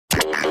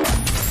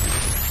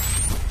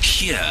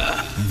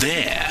Here,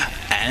 there,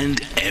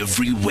 and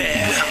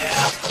everywhere.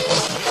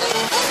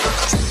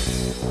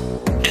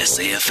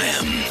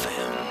 SAFM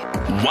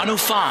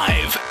 105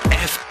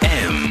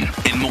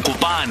 FM in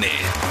Mokopane.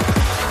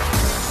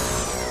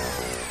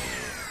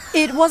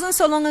 It wasn't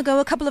so long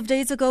ago, a couple of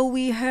days ago,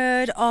 we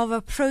heard of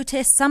a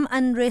protest, some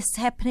unrest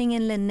happening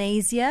in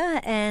Lenasia,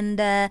 and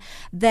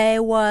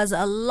there was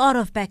a lot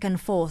of back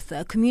and forth.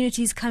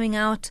 Communities coming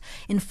out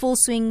in full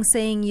swing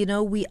saying, you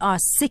know, we are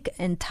sick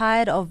and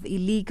tired of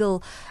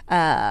illegal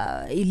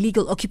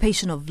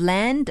occupation of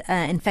land.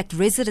 In fact,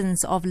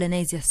 residents of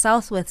Lenasia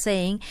South were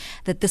saying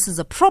that this is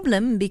a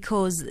problem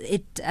because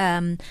it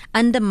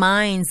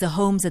undermines the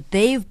homes that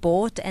they've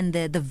bought and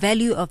the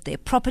value of their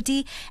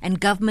property, and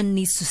government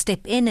needs to step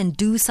in and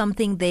do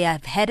something. They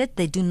have had it.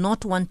 They do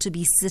not want to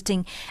be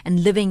sitting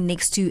and living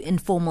next to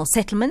informal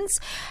settlements.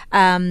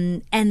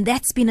 And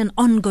that's been an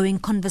ongoing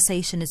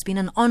conversation. It's been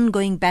an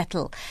ongoing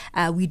battle.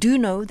 We do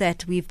know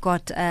that we've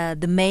got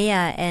the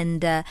mayor and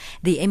the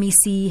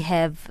MEC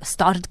have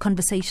started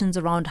conversations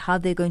around how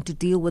they're going to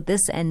deal with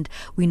this. And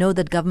we know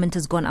that government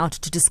has gone out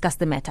to discuss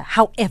the matter.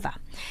 However,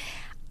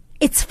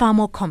 it's far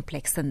more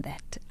complex than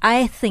that.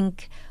 I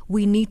think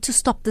we need to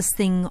stop this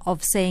thing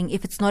of saying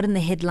if it's not in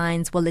the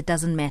headlines, well, it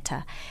doesn't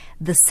matter.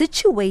 The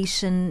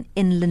situation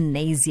in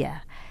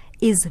Lenasia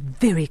is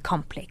very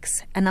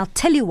complex, and I'll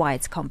tell you why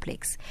it's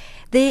complex.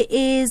 There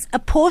is a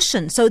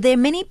portion, so there are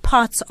many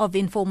parts of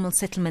informal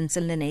settlements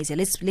in Lenasia.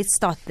 Let's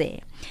start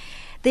there.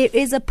 There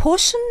is a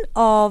portion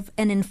of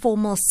an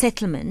informal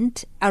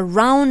settlement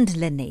around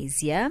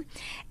Lenasia,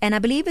 and I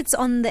believe it's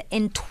on the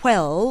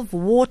N12.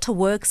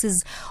 Waterwax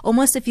is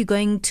almost if you're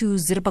going to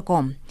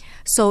Zirpakom.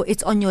 So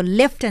it's on your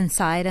left-hand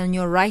side, and on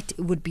your right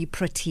it would be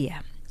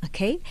Protea.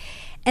 Okay?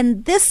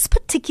 And this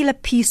particular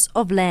piece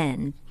of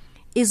land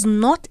is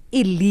not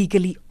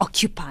illegally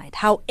occupied.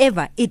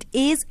 However, it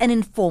is an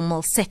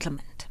informal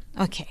settlement.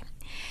 Okay.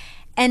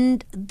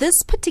 And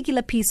this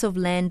particular piece of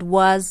land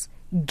was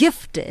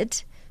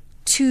gifted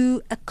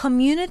to a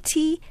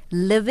community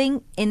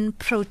living in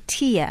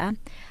Protea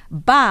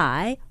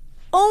by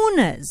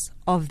owners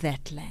of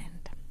that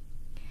land.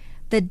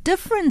 The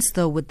difference,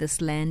 though, with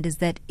this land is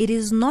that it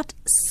is not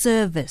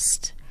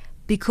serviced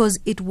because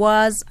it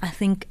was, I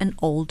think, an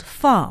old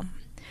farm.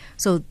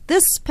 So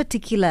this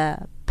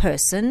particular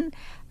person,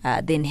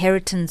 the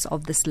inheritance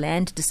of this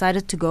land,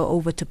 decided to go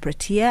over to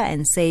Protea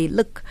and say,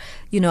 look,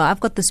 you know, I've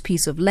got this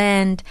piece of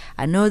land.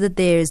 I know that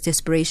there is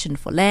desperation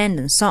for land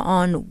and so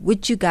on.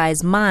 Would you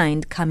guys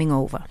mind coming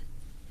over?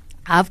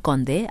 I've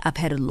gone there. I've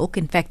had a look.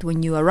 In fact,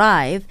 when you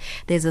arrive,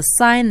 there's a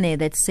sign there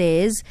that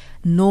says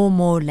no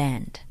more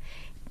land.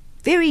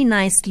 Very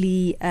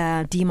nicely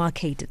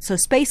demarcated. So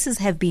spaces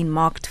have been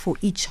marked for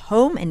each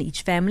home and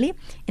each family.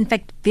 In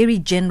fact, very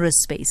generous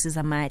spaces,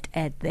 I might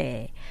add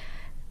there.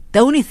 The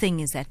only thing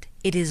is that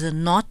it is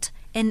not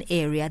an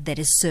area that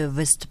is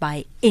serviced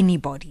by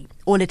anybody,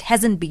 or it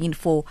hasn't been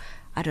for,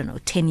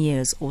 10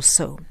 years or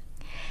so.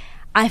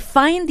 I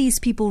find these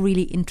people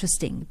really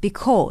interesting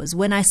because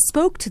when I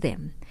spoke to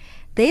them,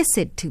 they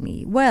said to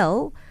me,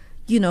 well,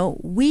 you know,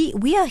 we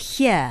are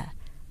here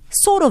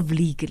sort of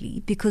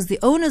legally because the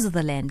owners of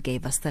the land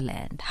gave us the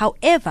land.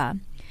 However,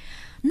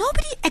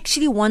 nobody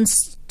actually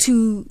wants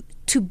to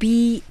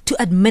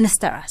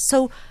administer us.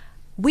 So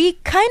we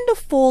kind of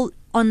fall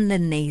on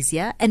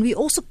Lenasia, and we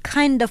also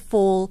kind of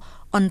fall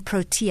on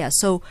Protea.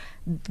 So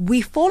we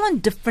fall on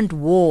different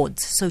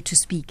wards, so to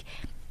speak,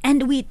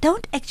 and we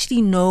don't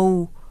actually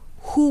know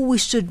who we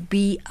should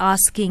be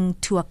asking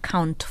to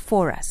account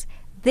for us.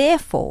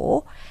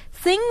 Therefore,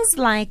 things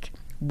like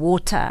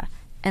water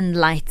and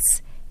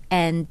lights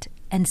and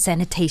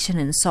sanitation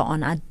and so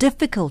on are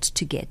difficult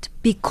to get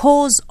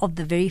because of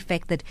the very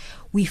fact that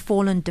we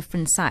fall on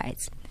different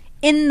sides.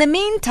 In the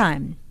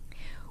meantime,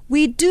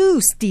 we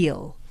do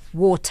steal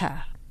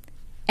water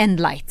and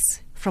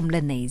lights from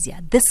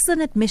Lenasia. This is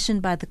an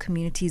admission by the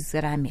communities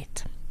that I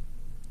met.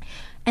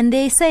 And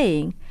they're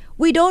saying,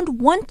 we don't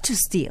want to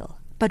steal,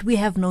 but we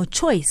have no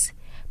choice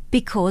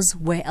because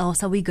where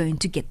else are we going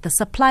to get the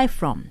supply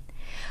from?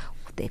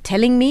 They're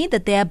telling me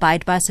that they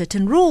abide by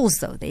certain rules,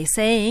 though. They're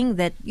saying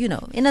that, you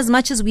know, in as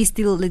much as we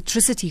steal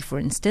electricity, for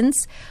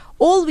instance,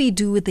 all we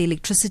do with the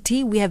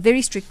electricity, we have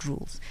very strict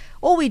rules.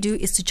 All we do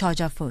is to charge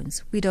our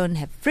phones. We don't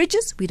have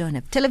fridges, we don't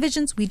have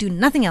televisions, we do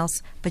nothing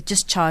else but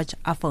just charge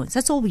our phones.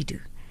 That's all we do.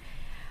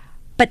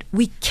 But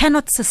we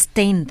cannot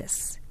sustain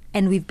this.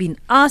 And we've been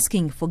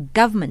asking for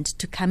government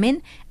to come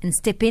in and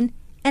step in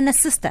and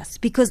assist us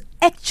because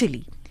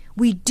actually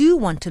we do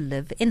want to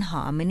live in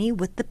harmony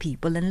with the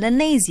people in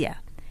Lenasia.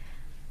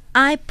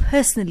 I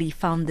personally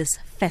found this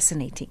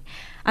fascinating.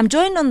 I'm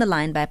joined on the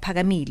line by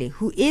Phakamile,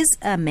 who is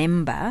a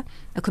member,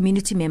 a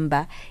community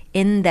member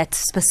in that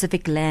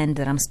specific land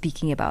that I'm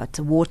speaking about.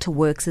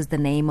 Waterwax is the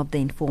name of the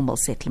informal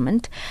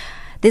settlement.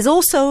 There's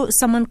also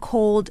someone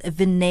called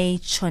Vinay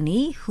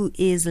Choonie, who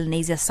is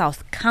Lenasia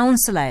South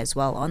Councilor as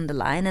well on the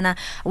line. And I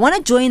want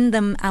to join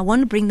them. I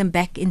want to bring them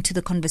back into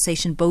the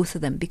conversation, both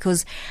of them,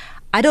 because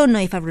I don't know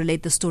if I've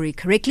relayed the story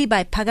correctly,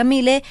 by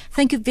Phakamile.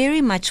 Thank you very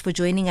much for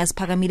joining us.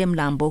 Phakamile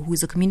Mlambo, who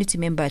is a community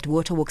member at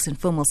Waterwax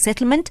Informal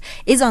Settlement,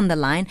 is on the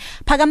line.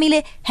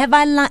 Phakamile, have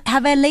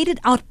I laid it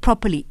out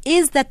properly?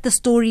 Is that the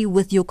story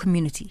with your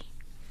community?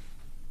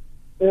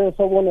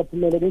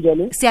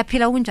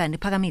 Siyaphila unjani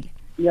Phakamile?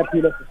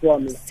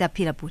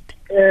 Siyaphila bhuti.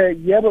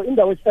 Yebo,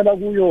 indawo esihlala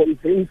kuyo is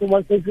the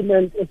Informal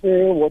Settlement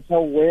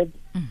Waterwax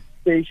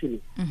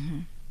station.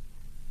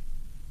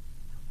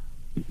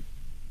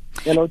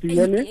 Hello, do you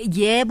hear me?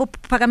 Yeah,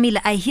 but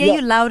Phakamile, I hear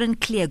you loud and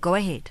clear. Go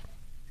ahead.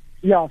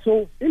 Yeah,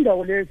 so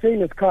indawo le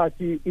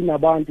seyinesikhathi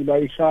inabantu la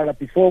ehlala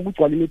before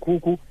kugcwala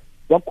imikhukhu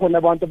wakhona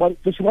abantu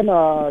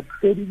bashibana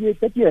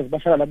 30 years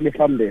bahlala la kule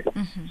farm there.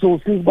 So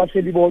since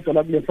bahleli bodwa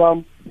la kule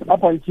farm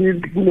up until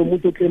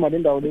kunomuntu oclaima le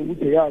ndawo le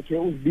ukuthi yakhe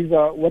uzibiza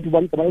wathi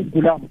bantu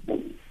bayigulama.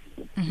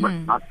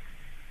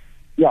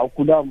 Yeah,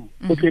 ugulama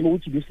oclaima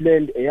ukuthi this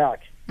land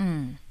eyakhe.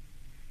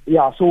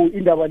 Yeah, so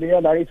indaba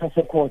le la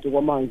isasekhothe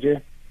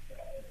kwamanje.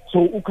 So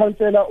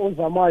ukhansela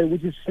ozamayo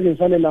ukuthi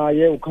sisebenzisane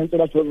naye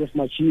ukhansela Joseph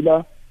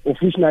Machila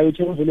office nayo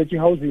uthi uzoletha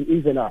housing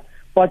ize la,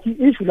 but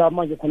issue la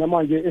manje khona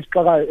manje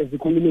esiqakayo as a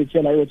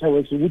community la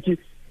Waterwax ukuthi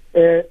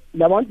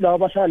labantu laba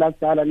bashaya la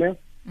kudala ne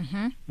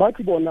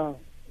bathi bona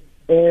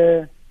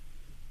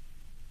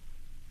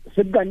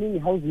sekukaningi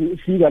housing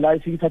ifika la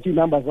isikithatha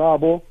inamba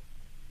zabo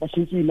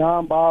bashintsha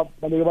inamba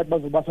baleke bathi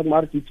bazobasa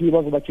ku-RDT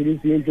bazobatshela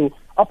izindlu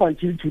up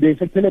until today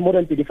sekuphele more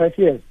than 35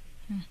 years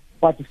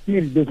but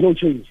still there's no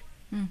change.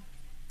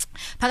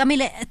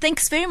 Phakamile,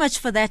 thanks very much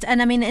for that.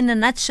 And I mean, in a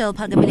nutshell,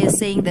 Phakamile is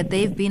saying that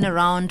they've been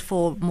around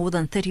for more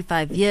than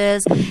 35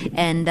 years.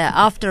 And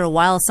after a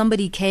while,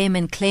 somebody came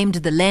and claimed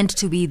the land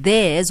to be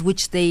theirs,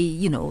 which they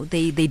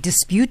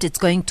dispute. It's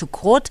going to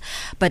court.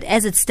 But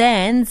as it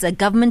stands, a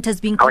government has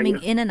been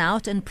coming in and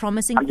out and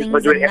promising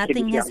things and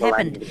nothing has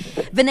happened.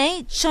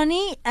 Vinay,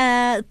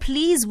 Choonie,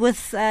 please,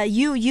 with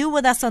you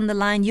with us on the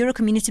line. You're a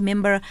community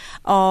member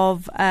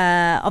of the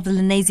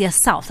Lenasia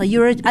South.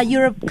 You're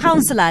a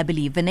councillor, I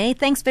believe. Vinay,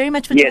 thanks very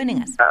much for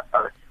joining us.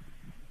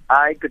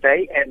 Hi, good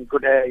day, and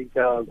good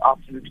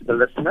afternoon to the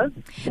listeners.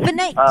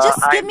 Vinay, just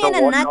give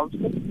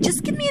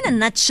me in a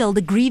nutshell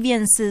the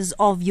grievances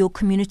of your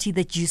community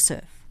that you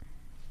serve.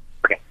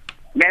 Okay.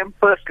 Ma'am,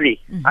 firstly,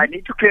 I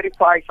need to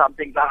clarify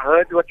something. I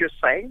heard what you're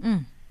saying,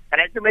 and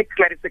I have to make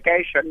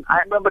clarification.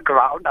 I'm on the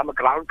ground. I'm a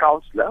ground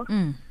councillor.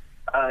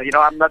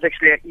 I'm not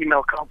actually an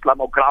email councillor.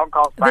 I'm a ground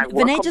councillor. I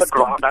work on the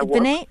ground.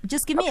 Vinay,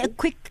 just give me a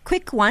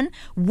quick one.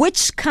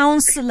 Which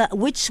councillor,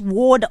 which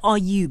ward are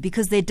you?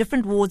 Because there are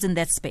different wards in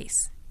that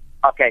space.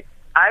 Okay.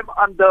 I'm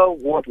under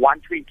Ward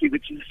 120,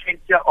 which is the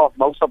center of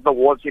most of the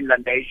wards in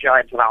Lenasia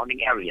and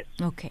surrounding areas.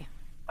 Okay.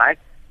 Right?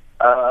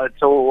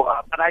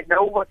 But I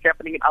know what's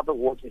happening in other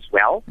wards as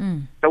well.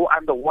 So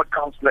I'm the ward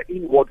councillor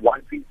in Ward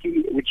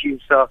 120, which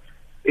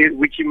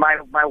in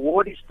my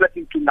ward is split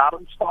into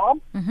Narens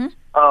Farm,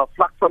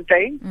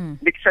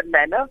 Vlakfontein, Nixon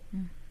Manor,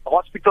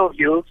 Hospital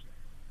Hills,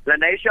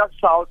 Lenasia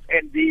South,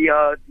 and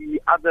the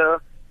other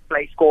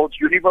place called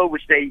Unival,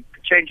 which they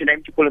changed the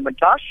name to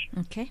Pulimantash,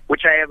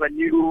 which I have a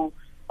new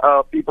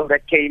people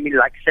that came in,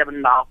 like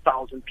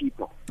 7,500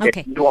 people.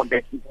 Okay. New on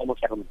that informal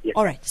settlement. Yes.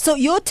 All right. So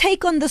your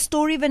take on the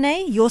story,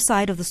 Vinay, your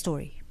side of the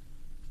story.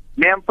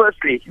 Ma'am,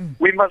 firstly,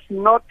 we must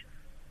not.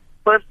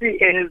 Firstly,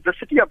 is the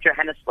city of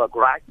Johannesburg,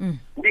 right?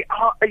 We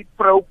are a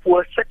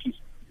pro-poor city.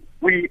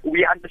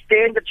 We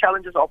understand the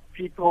challenges of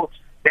people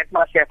that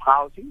must have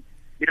housing.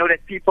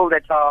 That people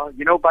that are,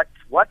 but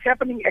what's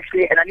happening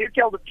actually, and I need to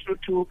tell the truth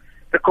to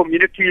the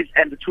communities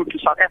and the truth to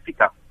South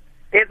Africa.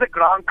 As a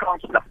ground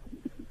councillor,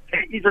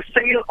 there is a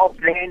sale of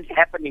land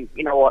happening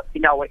in our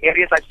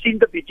areas. I've seen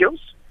the videos,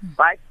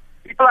 right?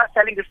 People are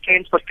selling the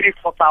stands for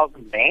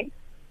 3,000-4,000 rand,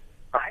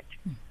 right?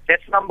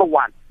 That's number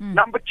one.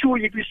 Number two,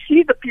 if you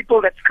see the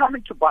people that's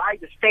coming to buy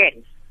the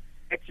stands,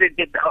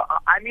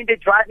 they're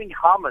driving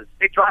Hummers,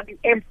 they're driving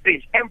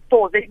M3s,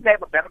 M4s, they even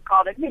have a better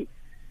car than me.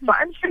 So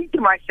I'm saying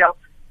to myself,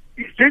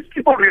 is these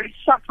people really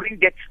suffering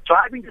that's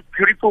driving this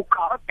beautiful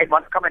car and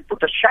want to come and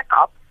put a shack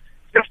up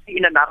just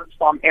in a Narens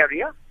Farm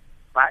area,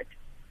 right?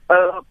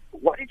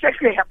 What is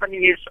actually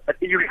happening is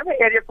you have an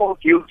area called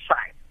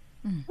Hillside,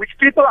 which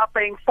people are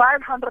paying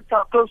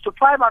close to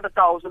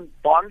 500,000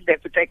 bonds they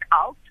have to take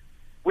out,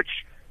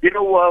 which,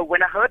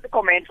 when I heard the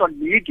comments on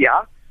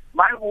media,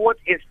 my ward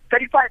is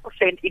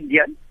 35%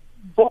 Indian,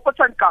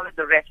 4% colored,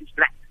 the rest is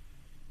black.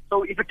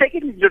 So if you take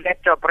it into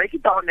that, break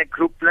it down in that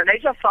group,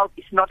 Lenasia South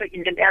is not an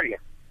Indian area.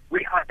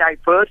 We are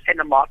diverse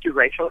and a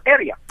multiracial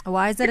area.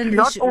 Why is that an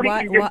issue?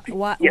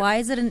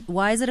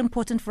 Why is it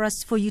important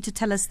for you to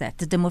tell us that,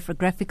 the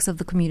demographics of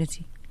the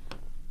community?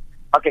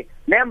 Okay,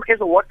 ma'am, as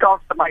a ward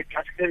councillor, my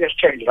classification has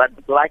changed, right?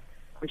 But like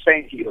I'm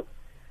saying to you,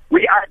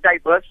 we are a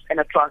diverse and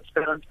a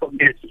transparent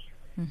community.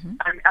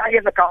 I,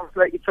 as a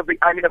councillor,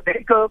 I'm in a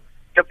very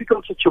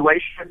difficult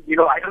situation.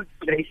 I don't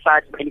play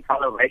sides of any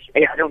color race.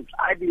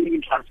 I believe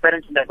in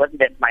transparency and diversity.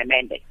 That's my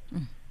mandate.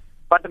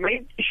 But the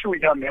main issue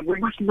here, ma'am, we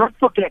must not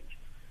forget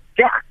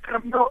there are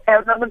criminal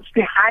elements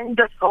behind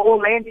this whole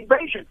land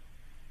invasion.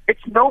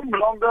 It's no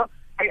longer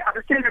I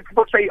understand that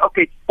people say,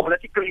 okay, it's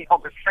politically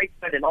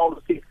orchestrated and all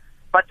those things.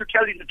 But to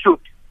tell you the truth,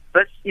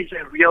 this is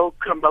a real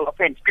criminal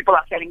offense. People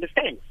are selling the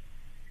stands.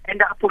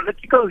 And our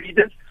political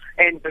leaders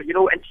and,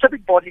 and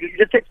civic body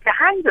leaders that's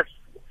behind us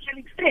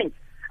selling stands.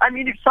 I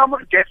mean, if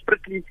someone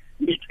desperately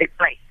needs a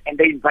place and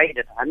they invade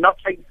it, I'm not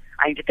saying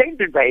I entertain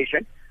the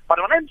invasion, but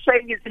what I'm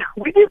saying is,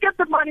 where do you get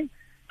the money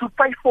to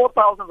pay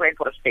 4,000 rand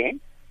for a stand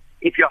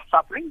if you're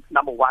suffering,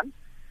 number one?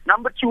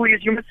 Number two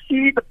is you must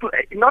see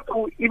not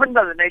even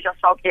the Lenasia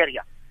South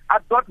area.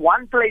 I've got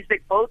one place they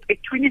built a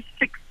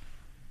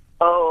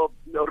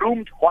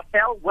 26-roomed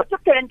hotel with a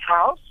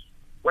penthouse.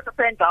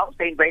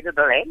 They invaded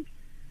the land,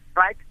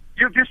 right?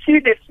 You see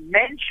this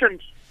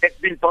mansions that's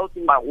been built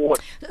in my ward.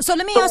 So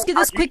let me ask you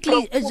this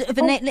quickly,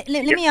 Vinay.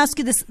 Let me ask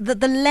you this: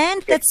 the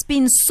land that's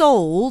been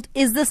sold,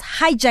 is this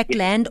hijacked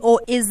land,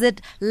 or is it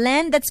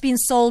land that's been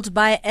sold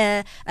by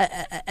a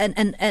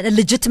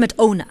legitimate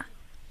owner?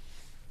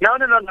 No,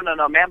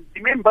 ma'am.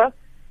 Remember,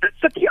 the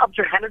city of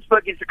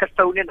Johannesburg is the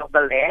custodian of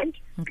the land,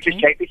 which is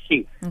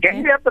JPC. Okay.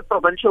 Then we have the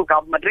provincial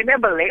government.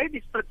 Remember, land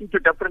is split into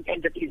different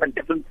entities and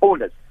different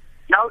owners.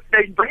 Now,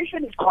 the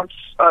invasion is gone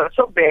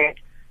so bad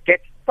that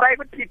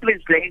private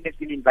people's land has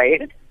been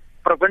invaded,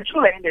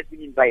 provincial land has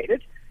been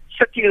invaded,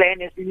 city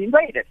land has been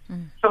invaded.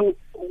 So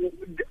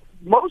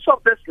most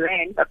of this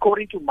land,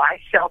 according to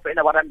myself and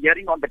what I'm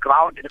hearing on the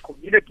ground in the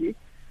community,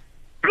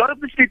 a lot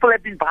of these people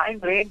have been buying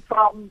land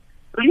from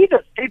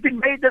leaders. They've been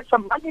made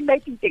some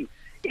money-making things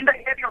in the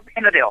area of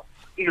Annandale,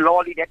 in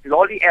Lolly, that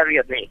Lolly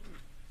area there,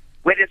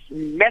 where there's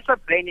massive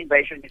land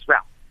invasion as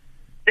well.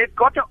 They've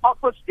got an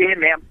office there,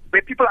 ma'am,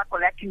 where people are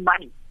collecting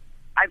money.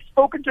 I've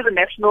spoken to the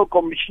National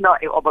Commissioner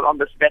on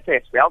this matter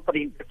as well for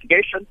the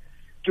investigation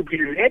to be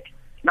led.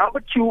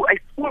 Number two, a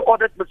full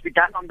audit must be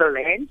done on the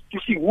land to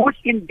see who's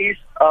in these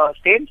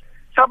stands.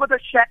 Some of the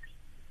shacks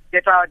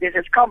that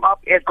has come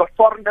up has got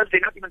foreigners,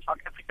 they're not even South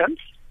Africans,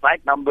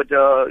 right?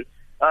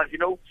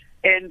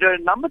 And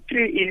number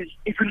three is,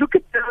 if you look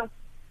at the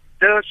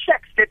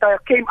shacks that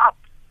came up,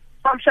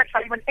 some shacks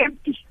are even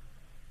empty.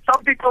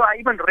 Some people are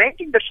even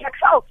renting the shacks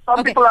out.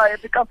 Some people are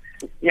become.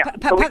 Yeah.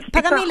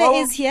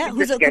 Phakamile is here.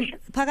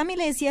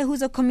 Phakamile is here,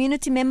 who's a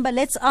community member.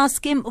 Let's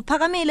ask him.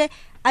 Phakamile,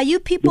 are you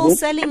people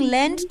selling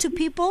land to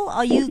people?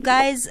 Are you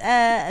guys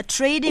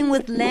trading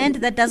with land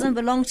that doesn't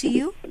belong to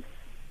you?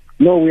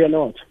 No, we are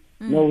not.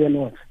 No, we are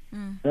not.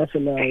 That's a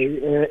lie.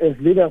 As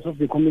leaders of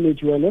the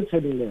community, we are not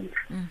selling land.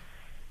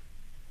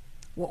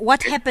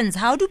 What happens?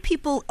 How do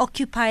people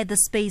occupy the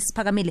space,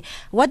 Phakamile?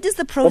 What is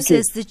the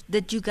process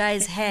that you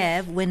guys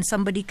have when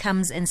somebody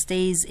comes and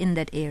stays in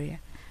that area?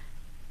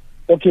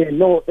 Okay, in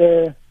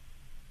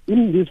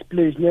this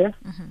place,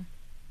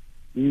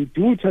 we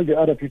do tell the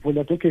other people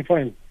that, okay,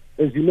 fine.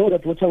 As you know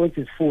that Waterwax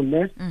is full,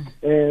 there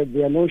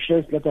are no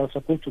shares that are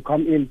supposed to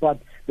come in,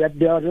 but that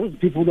there are those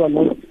people who are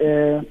not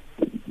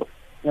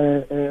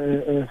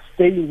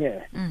staying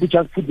here, who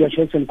just put their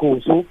shares and go.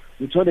 So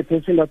we tell the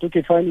person that,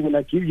 okay, fine, when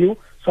I give you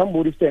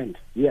somebody stand,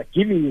 we are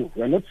giving you,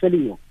 we are not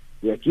selling you,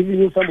 we are giving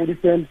you somebody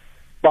stand,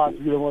 but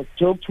we will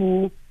talk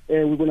to,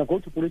 we're going to go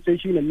to police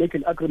station and make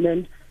an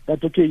agreement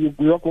that, okay,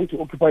 we are going to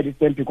occupy this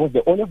stand because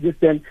the owner of this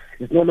stand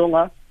is no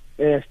longer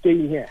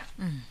staying here.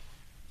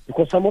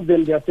 Because some of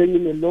them, they are staying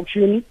in an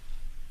auction,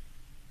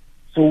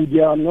 so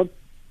they are not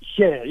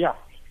here,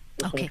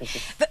 Okay.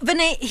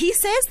 Vinay, he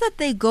says that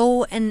they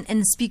go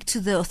and speak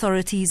to the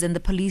authorities and the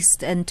police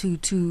and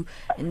to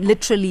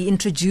literally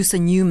introduce a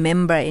new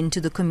member into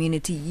the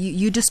community.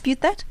 You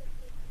dispute that?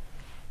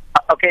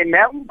 Okay,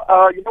 ma'am.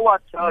 You know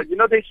what?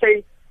 They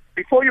say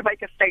before you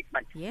make a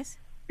statement, yes,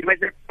 you make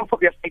the proof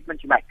of your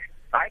statement you make,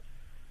 right?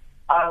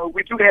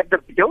 We do have the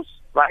videos,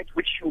 right,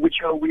 which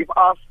we've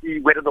asked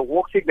whether the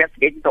Hawks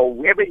investigated or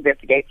whoever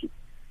investigated,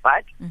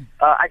 right?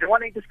 I don't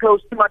want to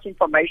disclose too much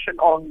information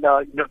on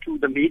to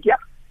the media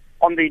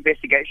on the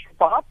investigation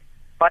part,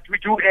 but we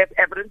do have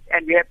evidence,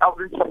 and we have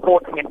evidence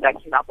supporting and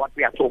backing up what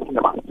we are talking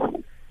about.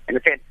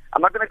 Understand?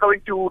 I'm not going to go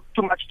into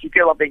too much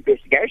detail of the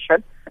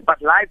investigation,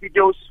 but live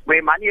videos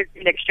where money has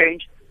been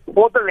exchanged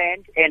for the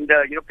land, and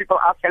people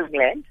are selling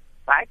land,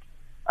 right?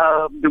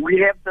 We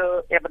have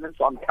the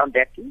evidence on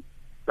that too.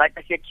 Like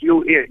I said to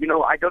you,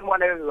 I don't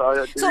want to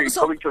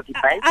go into a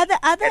debate.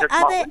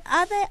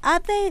 Are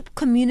there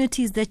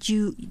communities that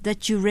you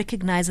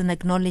recognize and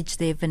acknowledge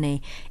there, Vinay?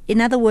 In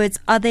other words,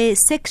 are there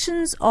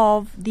sections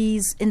of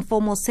these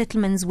informal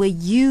settlements where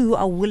you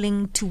are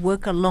willing to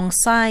work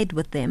alongside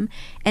with them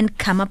and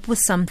come up with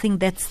something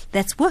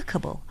that's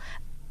workable?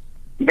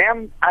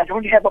 Ma'am, I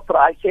don't have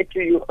I said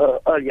to you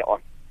earlier on,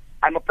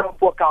 I'm a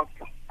pro-poor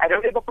councillor. I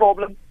don't have a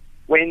problem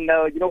when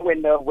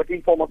with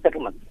informal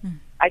settlements.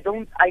 I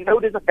know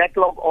there's a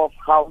backlog of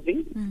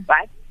housing,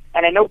 right?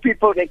 And I know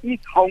people that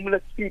eat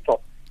homeless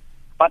people.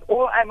 But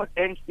all I'm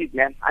against is,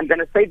 man, I'm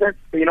going to say this,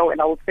 and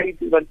I will say it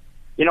even,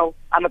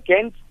 I'm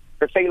against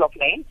the sale of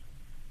land.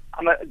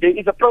 There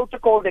is a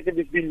protocol that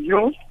has been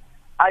used.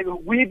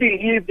 We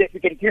believe that we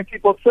can give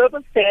people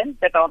service stands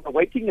that are on the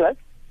waiting list,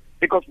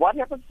 because what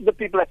happens to the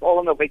people that's all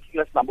on the waiting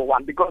list, number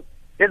one? Because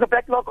there's a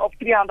backlog of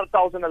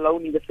 300,000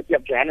 alone in the city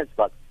of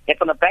Johannesburg.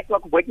 That's on the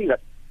backlog waiting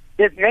list.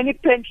 There's many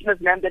pensioners,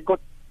 ma'am, that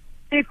got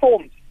 3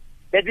 forms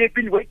that we've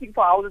been waiting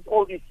for houses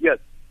all these years.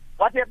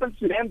 What happens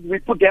to them? We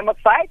put them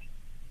aside.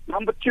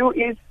 Number 2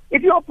 is,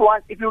 if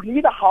you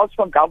need a house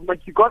from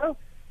government, you gotta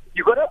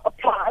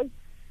apply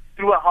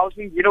through a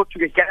housing,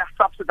 to get a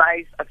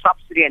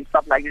subsidy and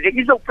stuff like that. There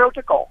is no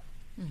protocol.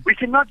 We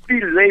cannot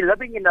be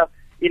living in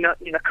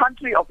a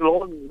country of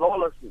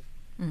lawlessness.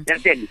 You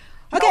understand?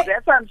 Okay. Now,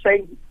 that's why I'm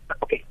saying.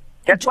 Okay.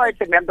 That's why I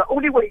said, ma'am, the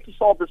only way to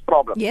solve this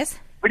problem. Yes.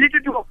 We need to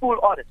do a full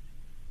audit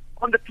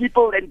on the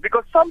people, and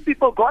because some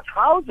people got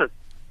houses,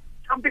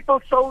 some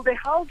people sold their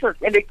houses,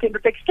 and they came to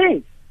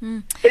exchange.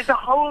 There's a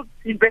whole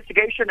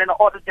investigation and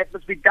audit that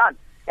must be done.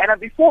 And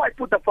before I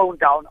put the phone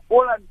down,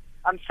 all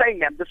I'm saying,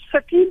 ma'am, the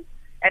city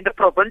and the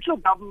provincial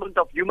government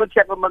of human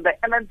settlement, the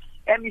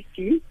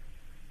MEC,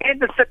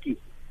 and the city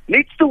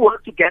needs to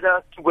work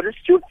together with the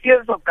 2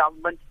 years of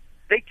government.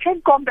 They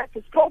can combat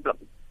this problem.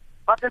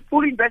 But a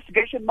full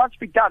investigation must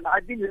be done.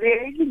 I've been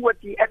liaising with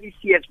the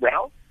MEC as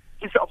well,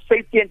 just of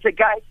safety, and say,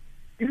 guys,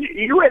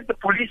 you as the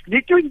police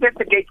need to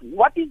investigate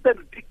what is the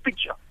big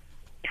picture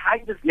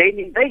behind this land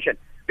invasion.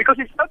 Because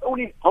it's not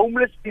only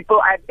homeless people,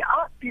 there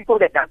are people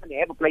that doesn't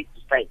have a place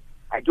to stay.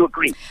 I do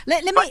agree.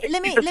 Let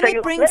me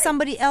bring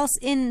somebody else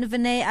in,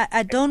 Vinay.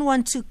 I don't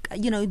want to,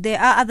 there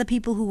are other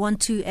people who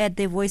want to add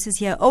their voices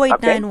here.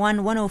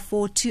 0891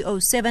 104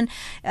 207.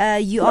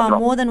 You are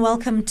more than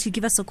welcome to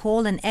give us a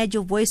call and add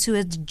your voice. Who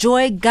is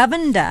Joy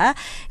Govender,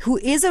 who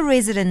is a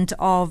resident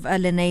of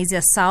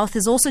Lenasia South,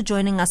 is also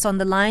joining us on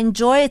the line.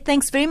 Joy,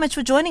 thanks very much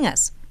for joining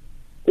us.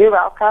 You're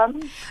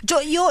welcome. Joy,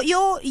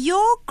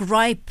 your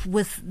gripe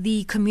with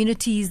the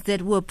communities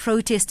that were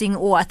protesting,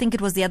 or I think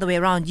it was the other way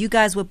around, you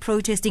guys were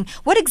protesting.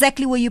 What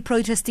exactly were you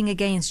protesting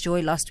against,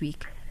 Joy, last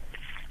week?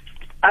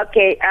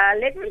 Okay,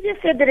 let me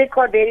just set the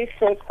record very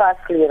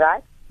steadfastly,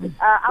 right?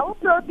 Our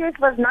protest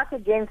was not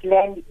against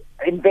land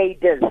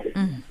invaders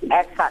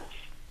as such.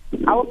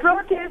 Our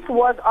protest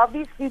was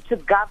obviously to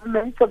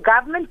government, so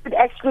government could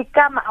actually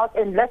come out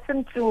and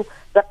listen to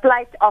the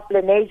plight of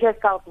Lenasia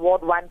South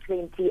Ward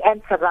 120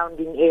 and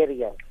surrounding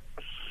areas.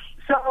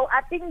 So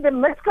I think the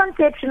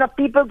misconception of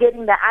people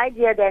getting the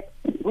idea that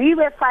we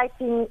were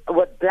fighting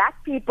with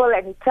black people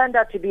and it turned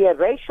out to be a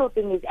racial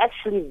thing is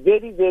actually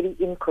very, very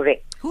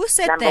incorrect. Who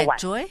said Number that, one.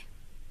 Joy?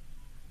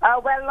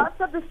 Well,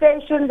 lots of the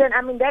stations, and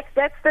I mean that's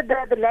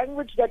the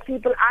language that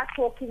people are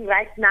talking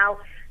right now,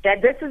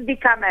 that this has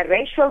become a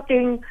racial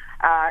thing.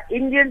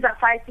 Indians are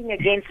fighting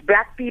against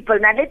black people.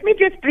 Now, let me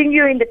just bring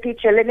you in the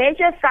picture.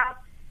 Lenasia South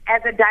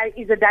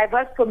is a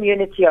diverse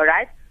community, all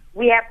right?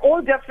 We have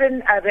all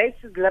different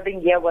races living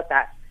here with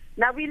us.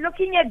 Now, we're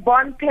looking at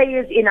bond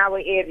payers in our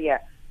area.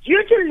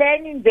 Due to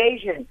land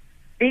invasion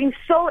being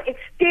so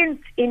extent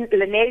in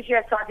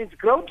Lenasia South, it's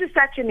grown to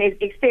such an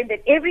extent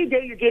that every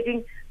day you're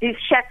getting these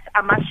shacks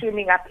are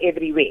mushrooming up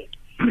everywhere.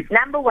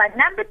 Number one.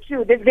 Number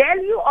two, the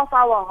value of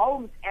our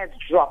homes has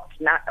dropped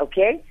now,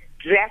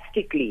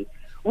 drastically.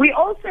 We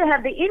also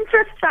have the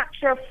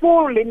infrastructure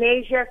for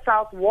Lenasia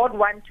South Ward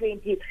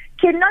 120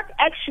 cannot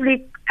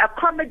actually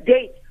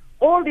accommodate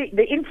all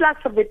the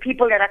influx of the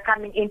people that are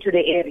coming into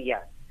the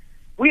area.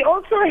 We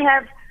also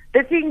have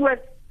the thing with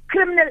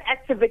criminal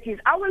activities.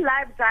 Our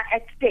lives are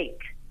at stake.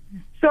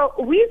 So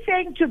we're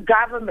saying to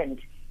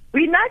government,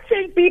 we're not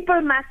saying people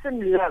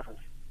mustn't live.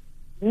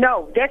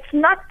 No, that's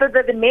not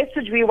the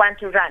message we want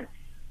to run.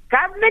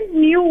 Government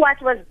knew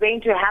what was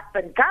going to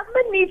happen.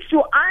 Government needs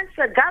to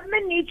answer.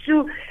 Government needs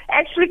to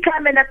actually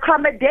come and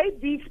accommodate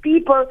these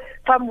people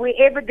from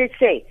wherever they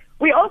say.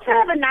 We also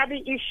have another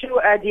issue,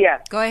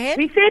 dear. Go ahead.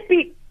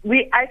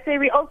 I say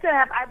we also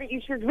have other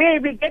issues where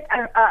we get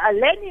a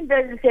land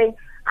invasion saying,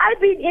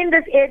 I've been in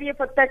this area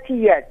for 30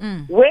 years.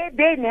 Where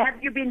then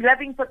have you been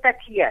living for 30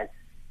 years?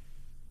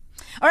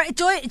 All right,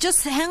 Joy,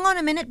 just hang on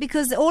a minute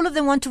because all of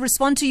them want to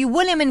respond to you.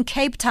 William in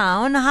Cape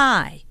Town,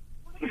 hi.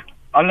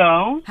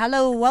 Hello.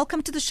 Hello,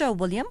 welcome to the show,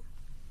 William.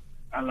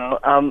 Hello.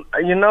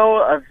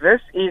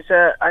 This is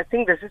I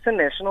think this is a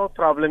national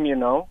problem,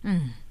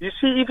 You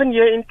see, even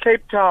here in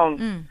Cape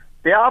Town,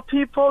 there are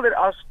people that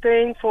are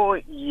staying for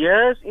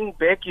years in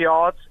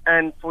backyards,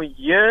 and for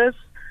years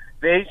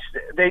they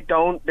are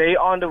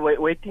on the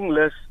waiting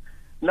list.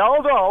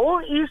 Now the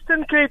whole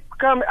Eastern Cape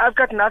I've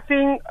got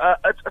nothing.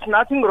 It's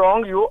nothing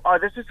wrong.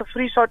 This is a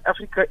free South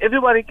Africa.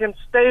 Everybody can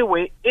stay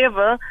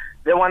wherever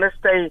they want to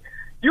stay.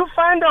 You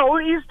find the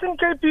whole Eastern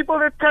Cape people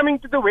that coming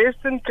to the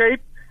Western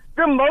Cape.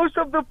 The most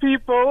of the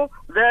people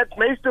that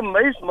makes the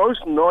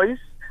most noise,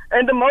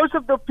 and the most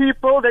of the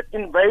people that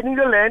invading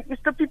the land is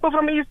the people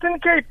from Eastern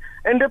Cape,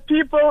 and the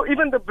people,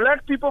 even the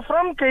black people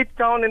from Cape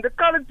Town and the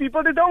colored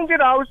people, they don't get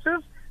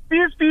houses.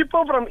 These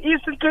people from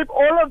Eastern Cape,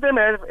 all of them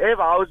have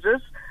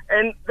houses.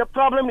 And the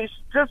problem is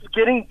just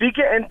getting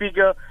bigger and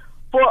bigger.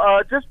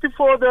 Just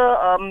before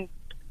the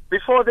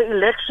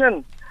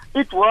election,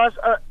 it was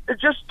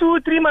just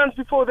 2-3 months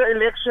before the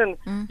election.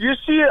 You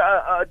see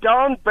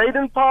down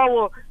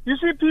Baden-Powell, you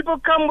see people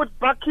come with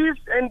buckets,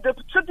 and the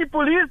city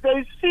police,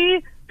 they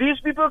see these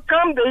people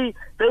come, they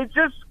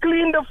just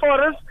clean the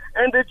forest,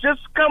 and they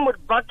just come with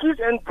buckets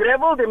and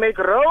gravel. They make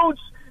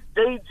roads.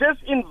 they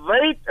just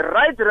invade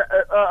right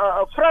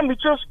from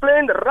Mitchell's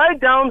Plain right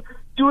down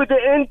to the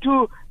end.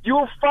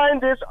 You'll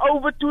find there's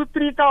over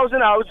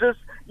 2,000-3,000 houses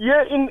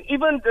here in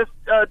even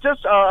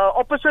just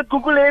opposite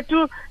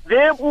Guguletu.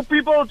 There,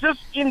 people just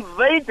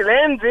invade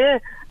land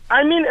there.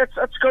 I mean,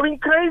 it's going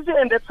crazy,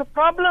 and that's a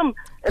problem.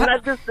 And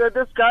like this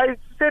guy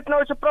said, no,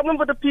 it's a problem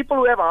for the people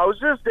who have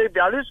houses. Their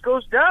values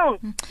goes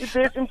down. If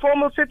there's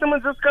informal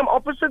settlements, just come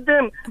opposite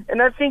them. And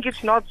I think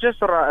it's not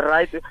just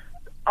right.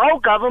 Our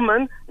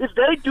government, if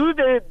they do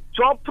their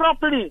job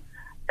properly,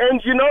 and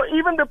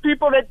even the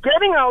people that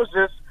getting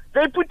houses,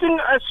 they're putting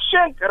a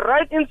shed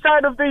right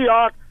inside of the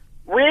yard.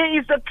 Where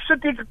is the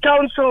city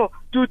council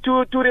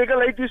to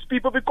regulate these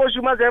people? Because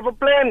you must have a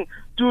plan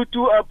to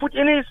put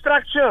any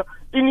structure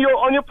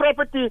on your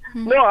property.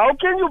 No, how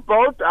can you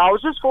build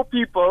houses for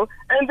people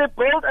and they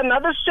build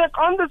another shed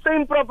on the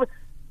same property?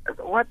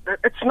 What?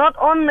 It's not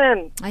on,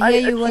 man.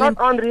 It's not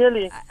on,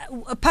 really.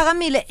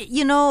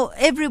 Phakamile,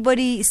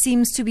 everybody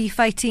seems to be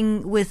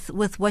fighting with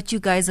what you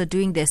guys are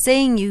doing. They're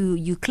saying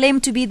you claim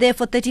to be there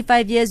for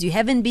 35 years. You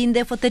haven't been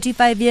there for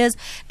 35 years.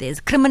 There's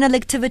criminal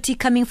activity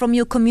coming from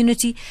your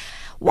community.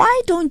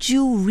 Why don't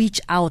you reach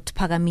out,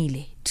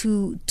 Phakamile,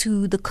 to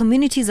the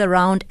communities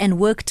around and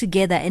work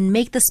together and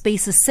make the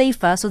spaces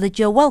safer so that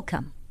you're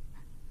welcome?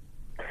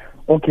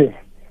 Okay.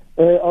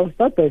 I'll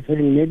start by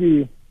saying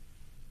maybe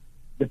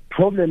the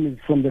problem is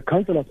from the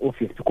councillor's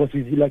office, because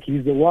he's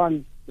the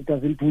one that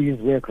doesn't do his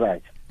work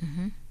right.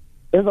 Mm-hmm.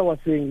 As I was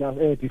saying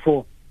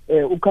before,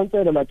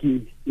 councillor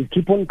he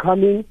keep on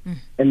coming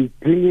and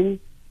bringing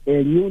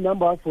new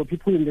numbers for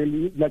people in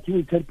the he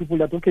will tell people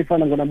that, okay,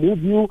 fine, I'm going to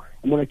move you,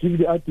 I'm going to give you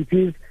the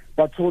RTPs,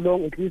 but so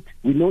long at least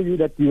we know you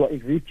that you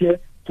exist here,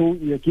 so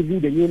we are giving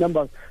the new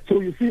numbers. So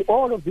you see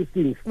all of these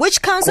things.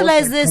 Which councillor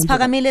is this,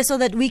 Phakamile, so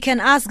that we can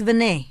ask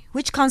Vinay?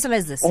 Which councillor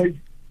is this?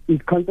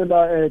 It's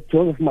Councilor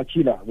Joseph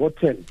Machila, Ward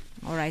 10.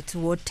 All right,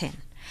 Ward 10.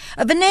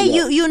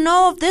 Vinay, you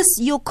know of this.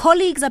 Your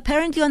colleagues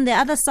apparently on the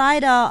other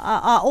side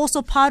are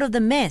also part of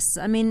the mess.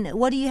 I mean,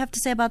 what do you have to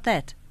say about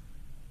that?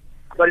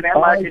 Sorry, ma'am,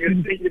 can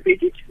you please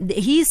repeat it?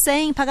 He's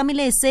saying,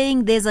 Phakamile is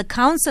saying there's a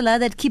councillor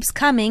that keeps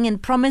coming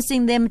and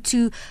promising them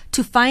to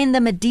find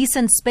them a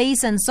decent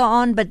space and so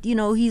on, but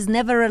he's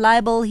never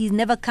reliable. He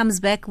never comes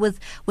back with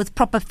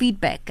proper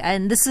feedback.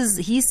 And this is,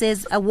 he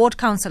says, a ward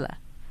councillor.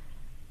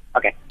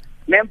 Okay.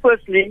 Ma'am,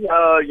 firstly,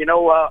 I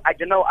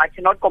don't know, I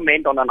cannot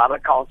comment on another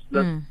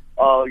councillor,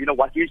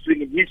 what he's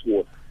doing in his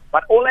ward.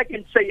 But all I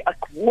can say, a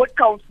ward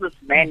councillor's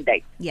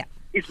mandate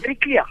is very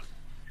clear.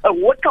 A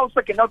ward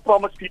councillor cannot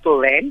promise people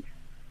land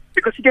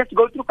because it has to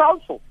go through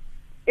council.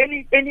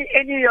 Any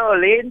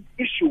land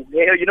issue,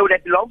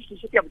 that belongs to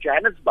the city of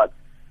Johannesburg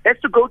has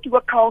to go to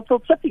a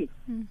council sitting,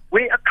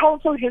 where a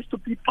council has to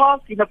be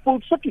passed in a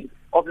full sitting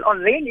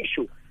on land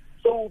issue.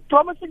 So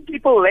promising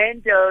people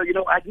land, I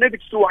don't know if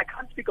it's true, I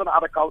can't speak on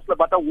other councillor,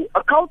 but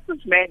a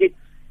councillor's mandate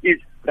is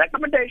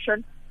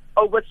recommendation,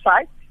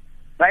 oversight,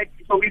 right?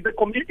 So if the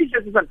community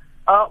says, listen,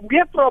 we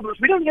have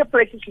problems, we don't have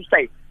places to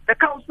stay, the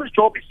councillor's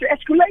job is to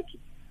escalate it.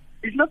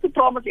 It's not to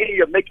promise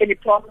make any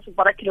promises,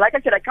 but like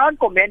I said, I can't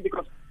comment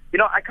because,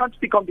 I can't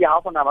speak on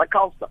behalf of another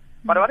councillor.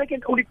 But what I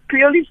can only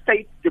clearly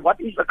state what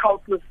is a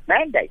councillor's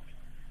mandate.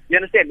 You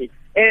understand me?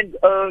 And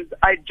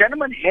a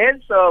gentleman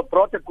has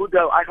brought a good.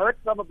 I heard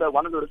one of the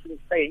listeners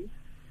saying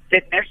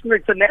that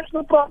it's a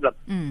national problem.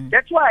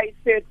 That's why I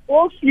said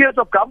all spheres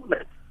of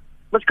government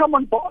must come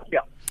on board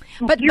here.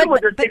 But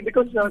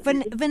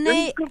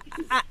Vinay,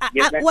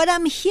 what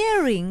I'm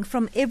hearing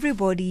from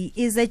everybody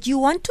is that you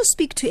want to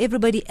speak to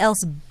everybody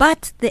else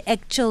but the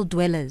actual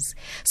dwellers.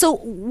 So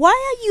why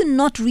are you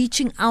not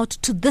reaching out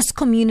to this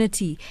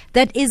community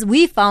that is,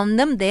 we found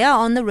them, they are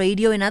on the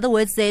radio, in other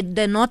words, they're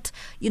not,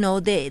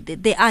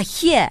 they are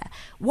here.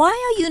 Why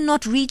are you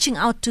not reaching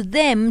out to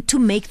them to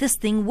make this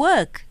thing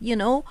work,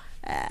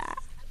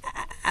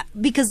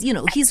 because,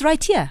 he's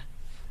right here.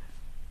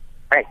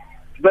 Right.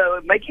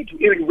 Well, make it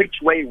in which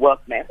way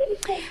work, man.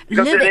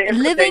 Because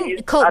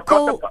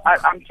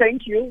I'm saying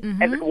to you,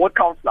 as a ward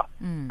councillor,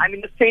 I'm in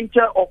the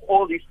center of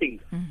all these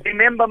things.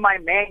 Remember my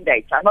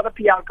mandate. I'm not a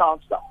PR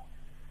councillor.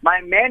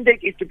 My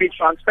mandate is to be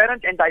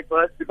transparent and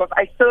diverse because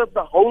I serve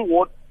the whole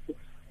ward.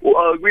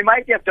 We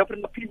might have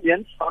different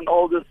opinions on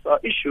all these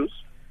issues,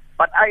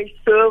 but I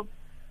serve,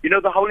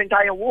 the whole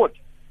entire ward.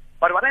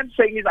 But what I'm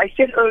saying is, I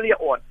said earlier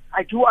on,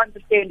 I do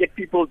understand that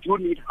people do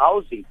need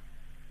housing.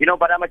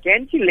 But I'm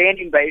against the land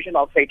invasion,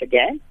 I'll say it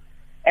again.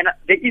 And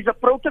there is a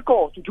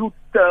protocol to do,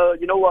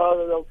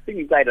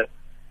 things like that.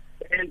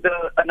 And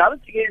another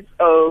thing is,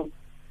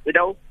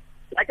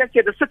 like I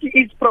said, the city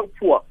is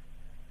pro-poor.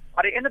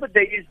 At the end of the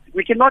day,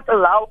 we cannot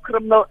allow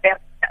criminal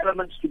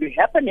elements to be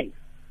happening,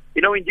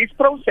 in these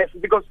processes,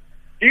 because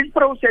these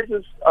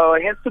processes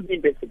have to be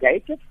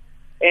investigated.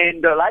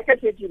 And like I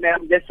said to you,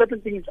 ma'am, there's certain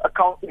things a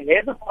council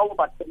has a power,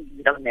 but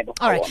it doesn't have a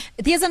power. All right.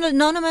 There's an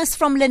anonymous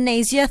from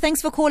Lenasia.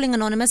 Thanks for calling,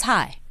 Anonymous.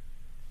 Hi.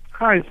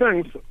 Hi,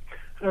 thanks.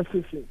 I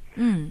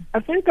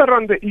think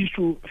around the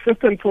issue,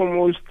 first and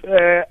foremost,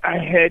 I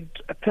had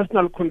a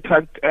personal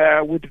contact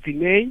with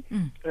Vinay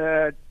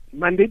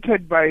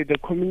mandated by the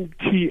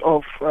community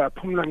of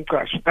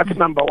Mlambo. That's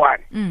number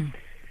one.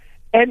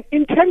 And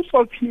in terms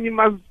of him, you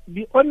must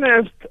be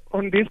honest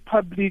on this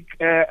public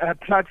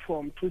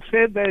platform to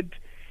say that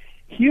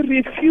he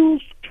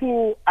refused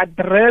to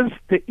address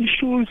the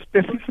issues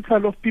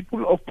specifically of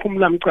people of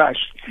Mlambo.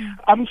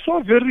 I'm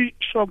so very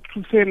shocked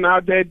to say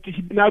now that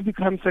he now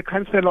becomes a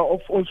councillor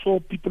of also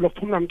people of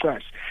Mlambo.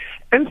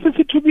 And so,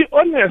 to be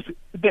honest,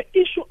 the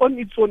issue on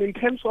its own in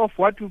terms of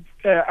what you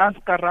ask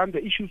around the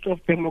issues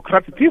of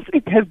democracy,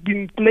 it has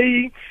been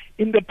playing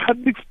in the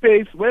public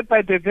space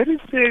whereby the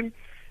very same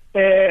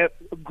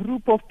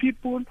group of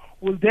people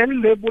will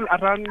then label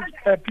around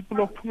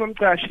people of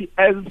Mlambo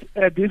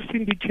as these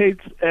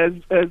syndicates,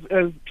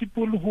 as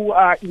people who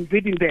are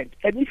invading that.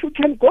 And if you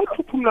can go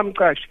to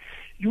Mlambo,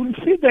 you will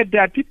see that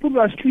there are people who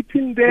are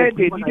sleeping there.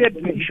 They needed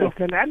the issue of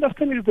land. I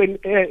understand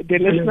it's the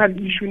national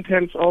issue in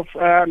terms of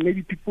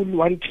maybe people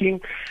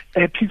wanting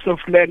a piece of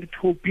land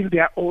to build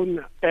their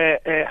own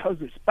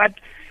houses. But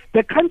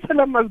the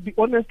councillor must be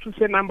honest to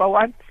say, number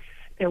one,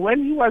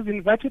 when he was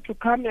invited to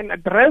come and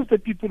address the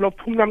people of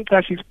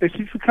Mlambo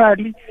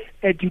specifically,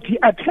 did he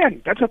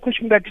attend? That's a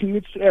question that he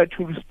needs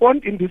to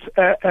respond in this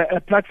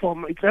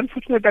platform. It's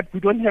unfortunate that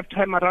we don't have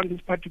time around this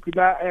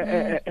particular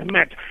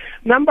matter.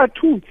 Number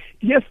two,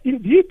 yes,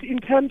 indeed, in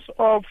terms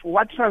of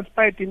what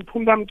transpired in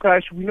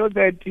Mlambo, we know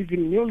that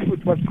even news was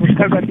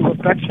broadcast that it was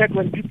bloodshed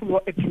when people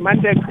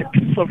demanded a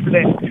piece of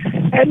land.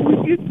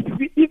 And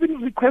we even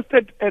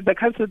requested the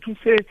council to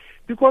say,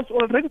 because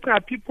already there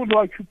are people who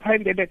are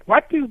occupying the land,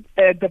 what is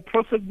the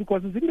process,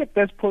 because it's in the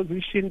best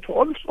position to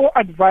also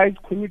advise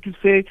community to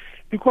say,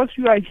 because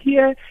you are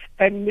here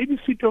and maybe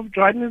city of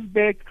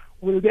Johannesburg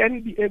will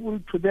then be able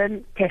to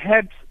then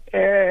perhaps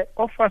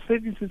offer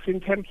services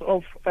in terms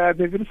of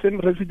the very same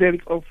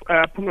residents of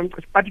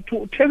Mlambo. But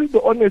to tell you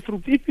the honest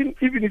truth,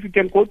 even if you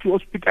can go to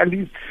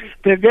hospitals,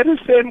 the very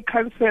same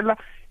councillor,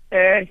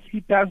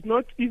 he does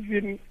not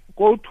even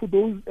go to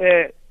those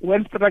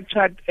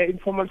well-structured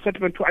informal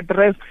settlement to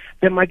address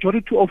the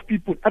majority of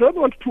people. I don't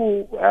want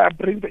to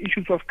bring the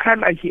issues of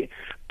color here,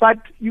 but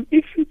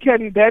if you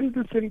can then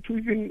listen to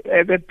even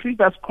the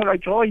previous caller,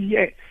 Joy,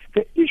 here,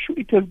 the issue,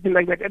 it has been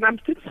like that. And I'm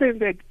still saying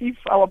that if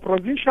our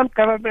provincial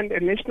government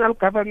and national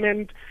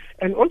government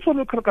and also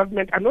local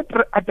government are not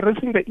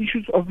addressing the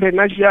issues of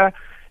Lenasia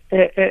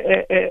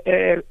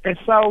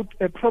South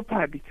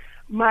properly,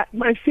 my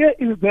fear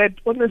is that,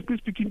 honestly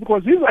speaking,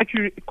 because these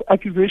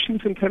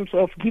accusations in terms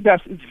of leaders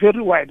is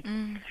very wide,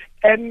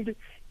 and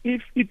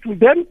if it will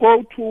then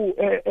go to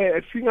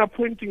finger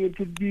pointing, it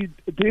would be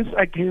this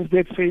against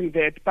that, saying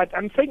that. But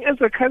I'm saying, as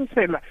a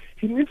councillor,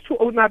 he needs to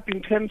own up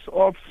in terms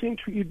of seeing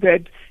to it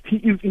that he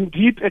is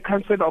indeed a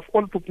councillor of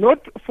all people,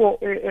 not for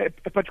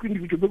a particular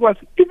individual. Because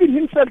even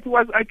himself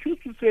was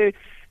accused to say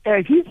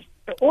his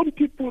own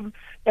people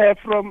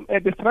from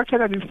the structure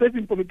that is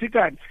serving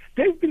political,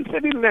 they've been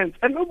selling lands,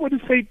 and nobody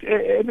said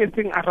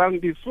anything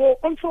around this. So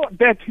also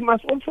that he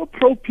must also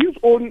probe his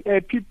own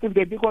people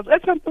there, because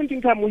at some point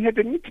in time we had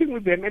a meeting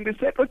with them and they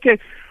said, okay,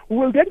 we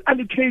will then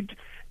allocate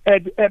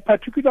a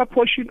particular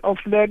portion of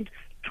land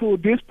to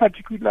this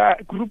particular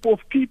group of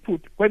people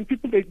when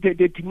people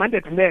they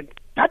demanded land.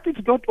 That is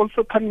not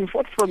also coming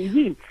forth from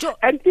him.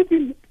 And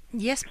even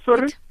yes,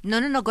 sorry,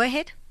 no, go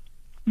ahead.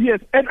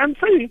 Yes, and I'm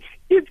saying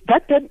if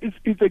that then is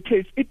the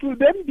case, it will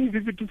then be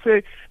vivid to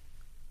say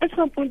at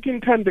some point in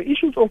time the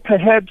issues of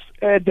perhaps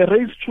the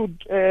race should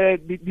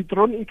be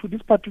thrown into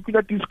this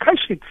particular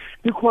discussion,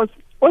 because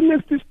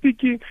honestly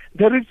speaking,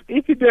 there is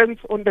evidence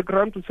on the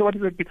ground to say what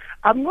is happening.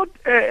 I'm not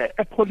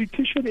a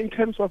politician in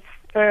terms of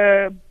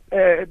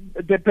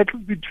the battle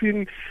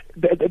between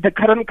the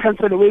current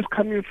councillor where he's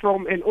coming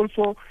from and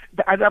also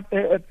the other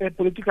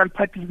political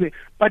parties there.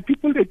 But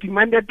people, they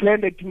demanded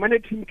land, they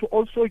demanded him to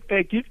also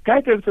give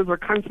guidance as a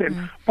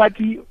councillor. But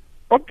he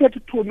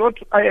opted to not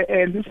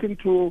listen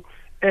to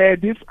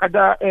this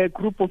other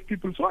group of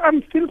people. So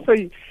I'm still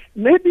saying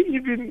maybe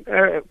even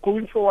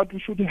going forward we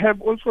should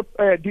have also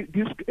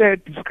this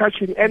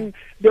discussion. And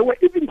there were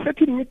even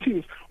certain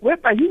meetings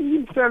whereby he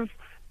himself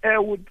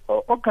would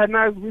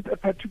organize with a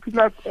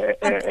particular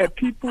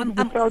people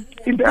without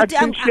in the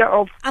attention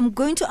of... I'm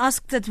going to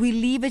ask that we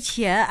leave it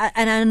here,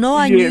 and I know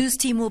our news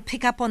team will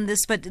pick up on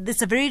this, but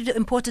it's a very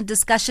important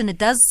discussion. It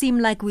does seem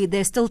like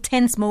there's still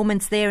tense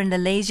moments there in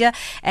Lenasia,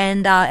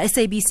 and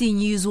SABC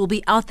News will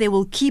be out there.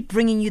 We'll keep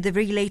bringing you the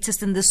very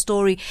latest in this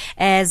story,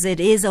 as it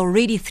is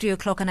already 3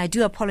 o'clock, and I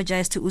do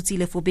apologize to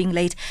Utsile for being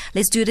late.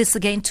 Let's do this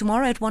again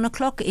tomorrow at 1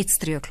 o'clock. It's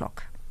 3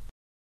 o'clock.